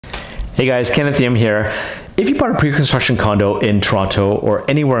Hey guys, Interim here. If you bought a pre-construction condo in Toronto or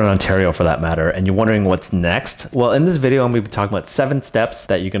anywhere in Ontario for that matter, and you're wondering what's next, well, in this video, I'm going to be talking about 7 steps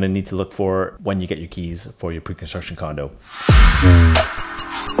that you're going to need to look for when you get your keys for your pre-construction condo.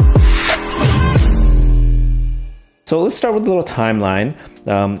 So let's start with a little timeline.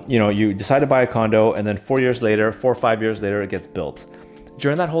 You decide to buy a condo, and then 4 or 5 years later, it gets built.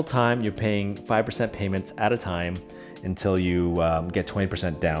 During that whole time, you're paying 5% payments at a time until you get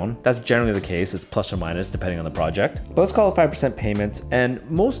 20% down. That's generally the case. It's plus or minus depending on the project. But let's call it 5% payments. And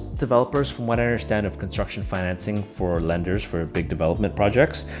most developers, from what I understand of construction financing for lenders for big development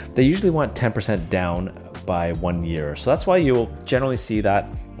projects, they usually want 10% down by 1 year. So that's why you'll generally see that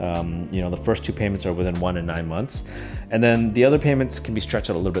the first 2 payments are within 1 and 9 months. And then the other payments can be stretched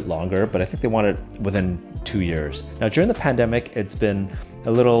out a little bit longer, but I think they want it within 2 years. Now, during the pandemic, it's been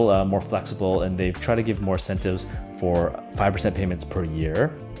a little more flexible, and they've tried to give more incentives for 5% payments per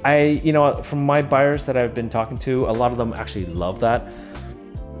year. From my buyers that I've been talking to, a lot of them actually love that.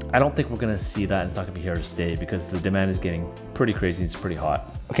 I don't think we're gonna see that. It's not gonna be here to stay because the demand is getting pretty crazy. It's pretty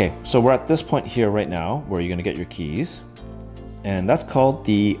hot. Okay, so we're at this point here right now where you're gonna get your keys, and that's called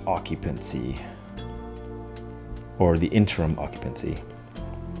the occupancy or the interim occupancy.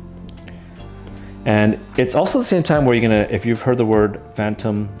 And it's also the same time where you're gonna, if you've heard the word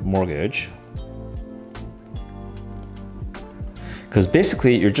phantom mortgage, because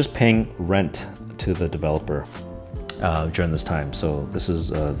basically you're just paying rent to the developer during this time. So this is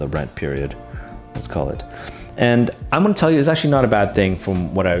the rent period, let's call it. And I'm gonna tell you, it's actually not a bad thing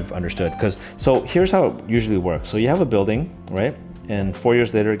from what I've understood. So here's how it usually works. So you have a building, right? And 4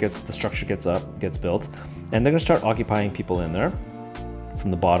 years later, the structure gets built, and they're gonna start occupying people in there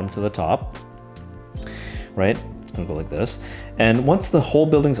from the bottom to the top, right? It's gonna go like this. And once the whole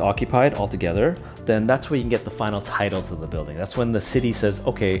building's occupied altogether, then that's where you can get the final title to the building. That's when the city says,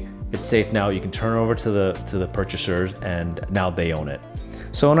 okay, it's safe now, you can turn it over to the purchasers, and now they own it.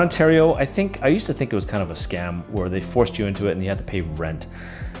 So in Ontario, I used to think it was kind of a scam where they forced you into it and you had to pay rent.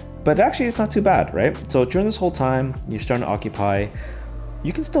 But actually it's not too bad, right? So during this whole time, you're starting to occupy,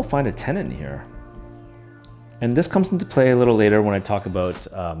 you can still find a tenant here. And this comes into play a little later when I talk about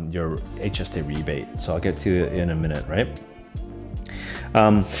your HST rebate. So I'll get to it in a minute, right?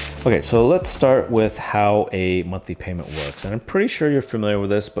 Okay, so let's start with how a monthly payment works. And I'm pretty sure you're familiar with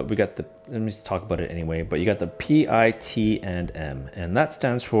this, but let me talk about it anyway. But you got the PIT&M, and that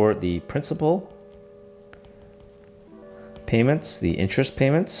stands for the principal payments, the interest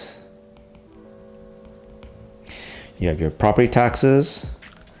payments. You have your property taxes,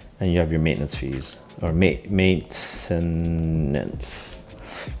 and you have your maintenance fees, or maintenance,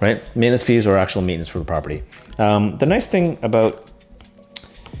 right? Maintenance fees or actual maintenance for the property. The nice thing about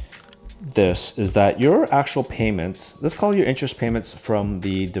this is that your actual payments, let's call your interest payments from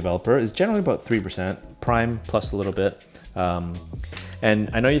the developer, is generally about 3%, prime plus a little bit. And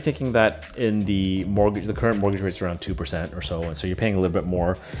I know you're thinking that in the current mortgage rate's around 2% or so, and so you're paying a little bit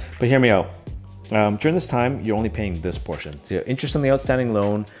more, but hear me out. During this time, you're only paying this portion. So your interest on the outstanding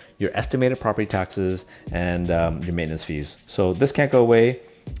loan, your estimated property taxes, and your maintenance fees. So this can't go away,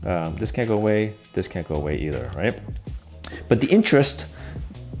 this can't go away, this can't go away either, right? But the interest,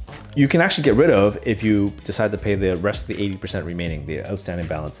 you can actually get rid of if you decide to pay the rest of the 80% remaining, the outstanding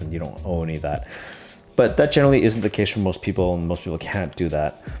balance, and you don't owe any of that. But that generally isn't the case for most people, and most people can't do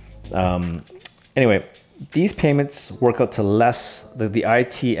that. Anyway, these payments work out to less, the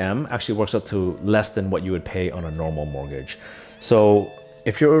ITM actually works out to less than what you would pay on a normal mortgage. So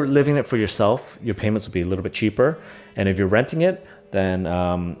if you're living it for yourself, your payments will be a little bit cheaper. And if you're renting it, then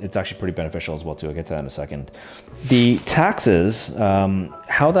it's actually pretty beneficial as well too. I'll get to that in a second. The taxes,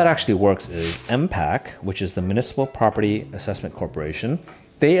 how that actually works is MPAC, which is the Municipal Property Assessment Corporation.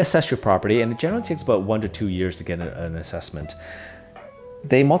 They assess your property, and it generally takes about 1 to 2 years to get an assessment.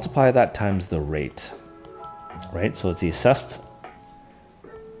 They multiply that times the rate, right? So it's the assessed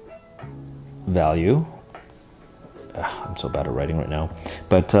value. I'm so bad at writing right now,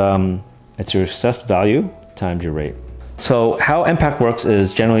 but it's your assessed value times your rate. So how MPAC works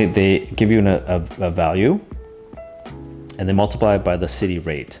is generally they give you a value and they multiply it by the city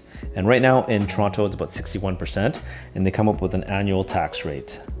rate. And right now in Toronto, it's about 61%, and they come up with an annual tax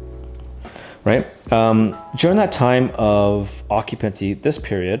rate, right? During that time of occupancy, this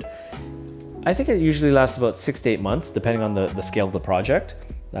period, I think it usually lasts about 6 to 8 months, depending on the scale of the project.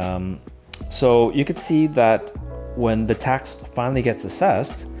 So you could see that when the tax finally gets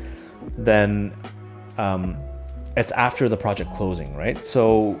assessed, then it's after the project closing, right?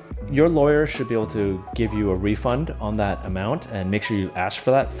 So your lawyer should be able to give you a refund on that amount, and make sure you ask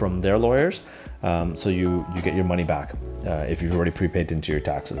for that from their lawyers, so you get your money back if you've already prepaid into your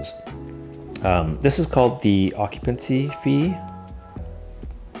taxes. This is called the occupancy fee,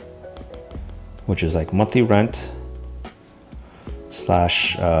 which is like monthly rent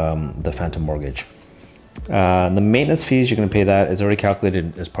slash the phantom mortgage. The maintenance fees, you're going to pay that. It's already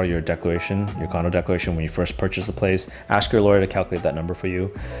calculated as part of your declaration, your condo declaration when you first purchase the place. Ask your lawyer to calculate that number for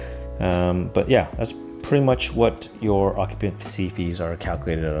you. But yeah, that's pretty much what your occupancy fees are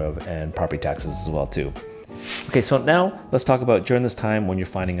calculated out of, and property taxes as well too. Okay, so now let's talk about during this time when you're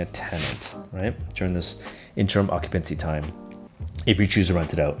finding a tenant, right? During this interim occupancy time, if you choose to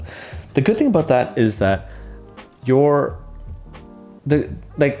rent it out. The good thing about that is that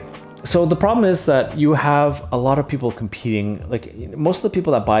so the problem is that you have a lot of people competing. Like, most of the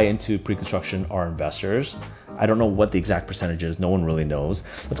people that buy into pre-construction are investors. I don't know what the exact percentage is. No one really knows.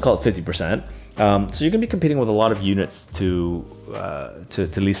 Let's call it 50%. So you're gonna be competing with a lot of units to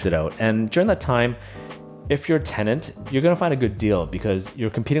lease it out. And during that time, if you're a tenant, you're gonna find a good deal because you're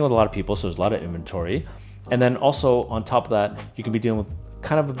competing with a lot of people, so there's a lot of inventory. And then also on top of that, you can be dealing with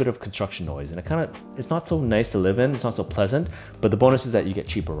kind of a bit of construction noise, and it's not so nice to live in, it's not so pleasant, but the bonus is that you get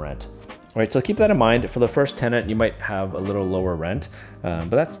cheaper rent. All right, so keep that in mind. For the first tenant, you might have a little lower rent, but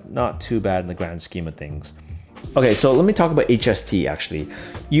that's not too bad in the grand scheme of things. Okay, so let me talk about HST actually.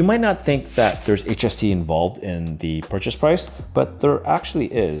 You might not think that there's HST involved in the purchase price, but there actually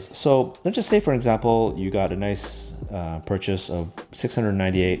is. So let's just say, for example, you got a nice purchase of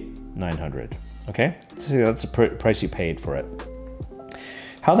 $698,900, okay? So that's the price you paid for it.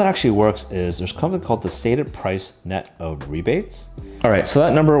 How that actually works is there's something called the stated price net of rebates. All right, so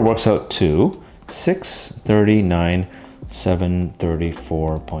that number works out to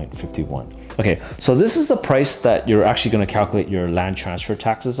 $639,734.51. Okay, so this is the price that you're actually gonna calculate your land transfer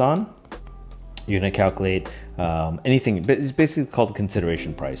taxes on. You're gonna calculate anything, but it's basically called the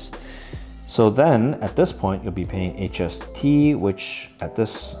consideration price. So then at this point, you'll be paying HST, which at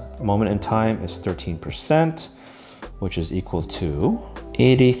this moment in time is 13%, which is equal to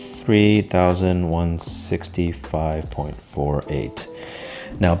 $83,165.48.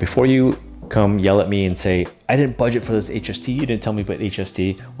 Now, before you come yell at me and say, I didn't budget for this HST, you didn't tell me about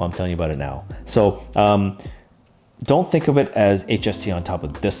HST, well, I'm telling you about it now. So don't think of it as HST on top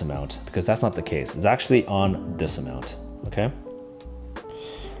of this amount, because that's not the case. It's actually on this amount, okay?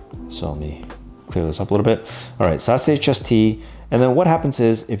 So let me clear this up a little bit. All right, so that's the HST. And then what happens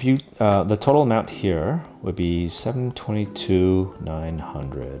is if you, the total amount here would be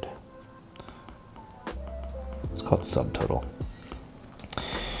 $722,900. It's called subtotal.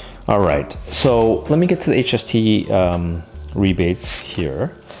 All right, so let me get to the HST rebates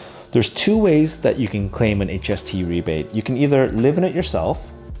here. There's two ways that you can claim an HST rebate. You can either live in it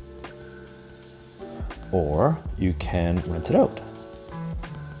yourself, or you can rent it out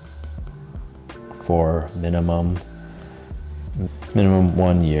for minimum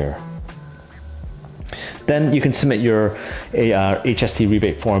 1 year. Then you can submit your HST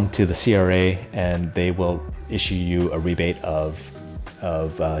rebate form to the CRA, and they will issue you a rebate of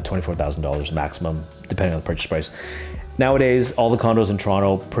 $24,000 maximum, depending on the purchase price. Nowadays, all the condos in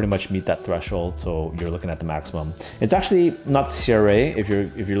Toronto pretty much meet that threshold, so you're looking at the maximum. It's actually not the CRA if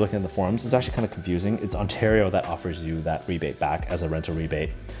you're looking at the forms. It's actually kind of confusing. It's Ontario that offers you that rebate back as a rental rebate,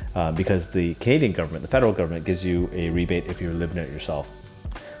 because the Canadian government, the federal government, gives you a rebate if you're living it yourself.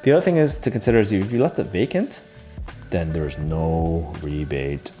 The other thing is to consider is if you left it vacant, then there's no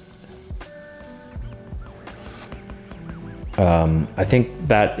rebate. I think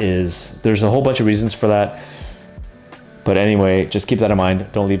there's a whole bunch of reasons for that. But anyway, just keep that in mind.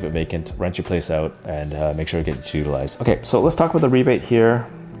 Don't leave it vacant. Rent your place out and make sure it gets utilized. Okay, so let's talk about the rebate here.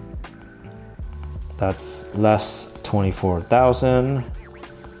 That's less 24,000.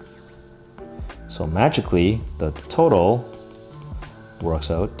 So magically, the total works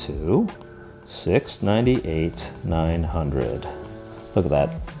out to 698,900. Look at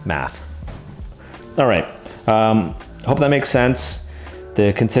that math. All right. Hope that makes sense.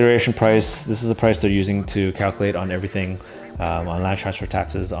 The consideration price, this is the price they're using to calculate on everything, on land transfer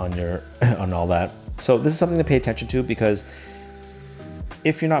taxes, on all that. So this is something to pay attention to, because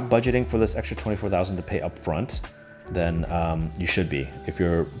if you're not budgeting for this extra 24,000 to pay up front, then you should be if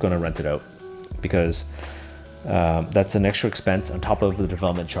you're going to rent it out, because that's an extra expense on top of the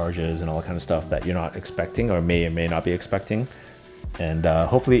development charges and all that kind of stuff that you're not expecting or may not be expecting. And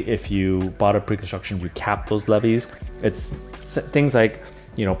hopefully if you bought a pre-construction, you cap those levies. It's things like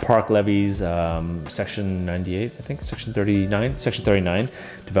you know, park levies, section 98, I think, section 39,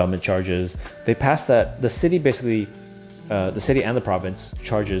 development charges. They passed that. The city basically, the city and the province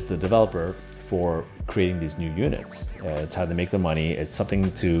charges the developer for creating these new units. It's how they make their money. It's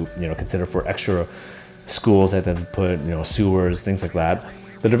something to, you know, consider for extra schools that then put, you know, sewers, things like that.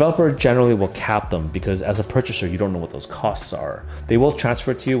 The developer generally will cap them because as a purchaser, you don't know what those costs are. They will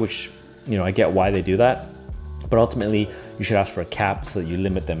transfer it to you, which, you know, I get why they do that, but ultimately you should ask for a cap so that you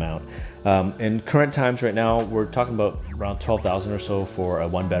limit the amount. In current times right now, we're talking about around 12,000 or so for a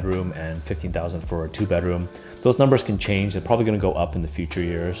 1-bedroom and 15,000 for a 2-bedroom. Those numbers can change. They're probably going to go up in the future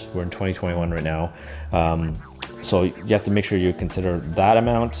years. We're in 2021 right now. So you have to make sure you consider that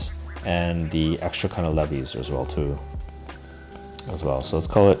amount and the extra kind of levies as well too. So let's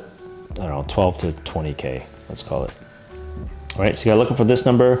call it, I don't know, 12 to 20K, let's call it. All right, so you gotta looking for this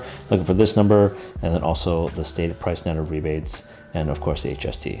number, and then also the stated price net of rebates, and of course the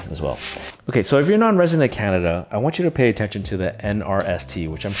HST as well. Okay, so if you're non-resident of Canada, I want you to pay attention to the NRST,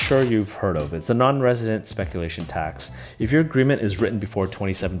 which I'm sure you've heard of. It's a non-resident speculation tax. If your agreement is written before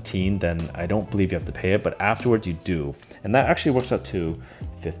 2017, then I don't believe you have to pay it, but afterwards you do. And that actually works out to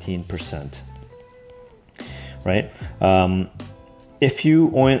 15%, right? If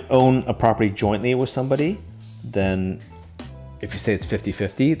you own a property jointly with somebody, then if you say it's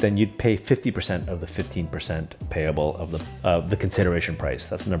 50-50, then you'd pay 50% of the 15% payable of the consideration price.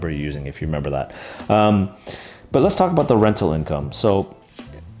 That's the number you're using, if you remember that. But let's talk about the rental income. So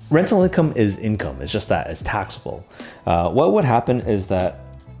rental income is income. It's just that, it's taxable. What would happen is that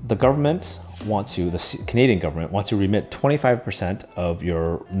the government wants you, the Canadian government wants to remit 25% of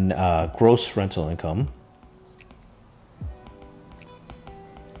your gross rental income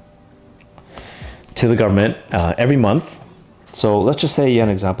to the government every month. So let's just say you had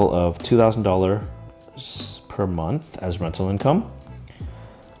an example of $2,000 per month as rental income.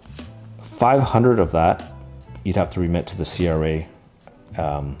 500 of that you'd have to remit to the CRA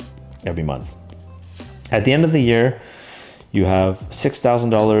every month. At the end of the year, you have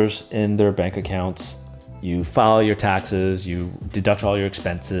 $6,000 in their bank accounts. You file your taxes, you deduct all your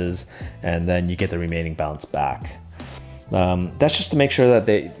expenses, and then you get the remaining balance back. That's just to make sure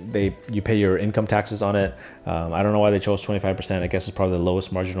that you pay your income taxes on it. I don't know why they chose 25%. I guess it's probably the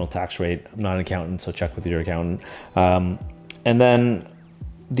lowest marginal tax rate. I'm not an accountant, so check with your accountant. And then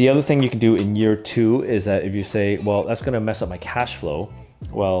the other thing you can do in year 2 is that if you say, well, that's going to mess up my cash flow,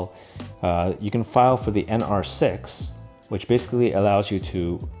 well, you can file for the NR6, which basically allows you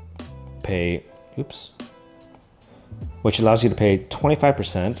to pay, which allows you to pay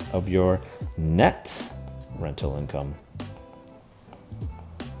 25% of your net rental income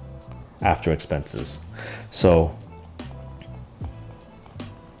after expenses. So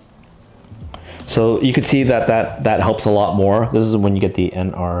you can see that helps a lot more. This is when you get the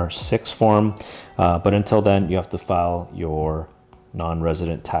NR6 form, but until then you have to file your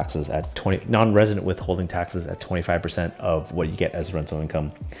non-resident taxes at non-resident withholding taxes at 25% of what you get as rental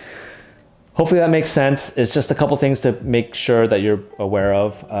income. Hopefully that makes sense. It's just a couple things to make sure that you're aware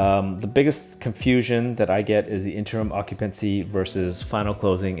of. The biggest confusion that I get is the interim occupancy versus final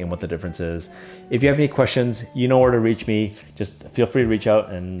closing and what the difference is. If you have any questions, you know where to reach me. Just feel free to reach out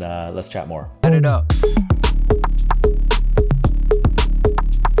and let's chat more. Set it up.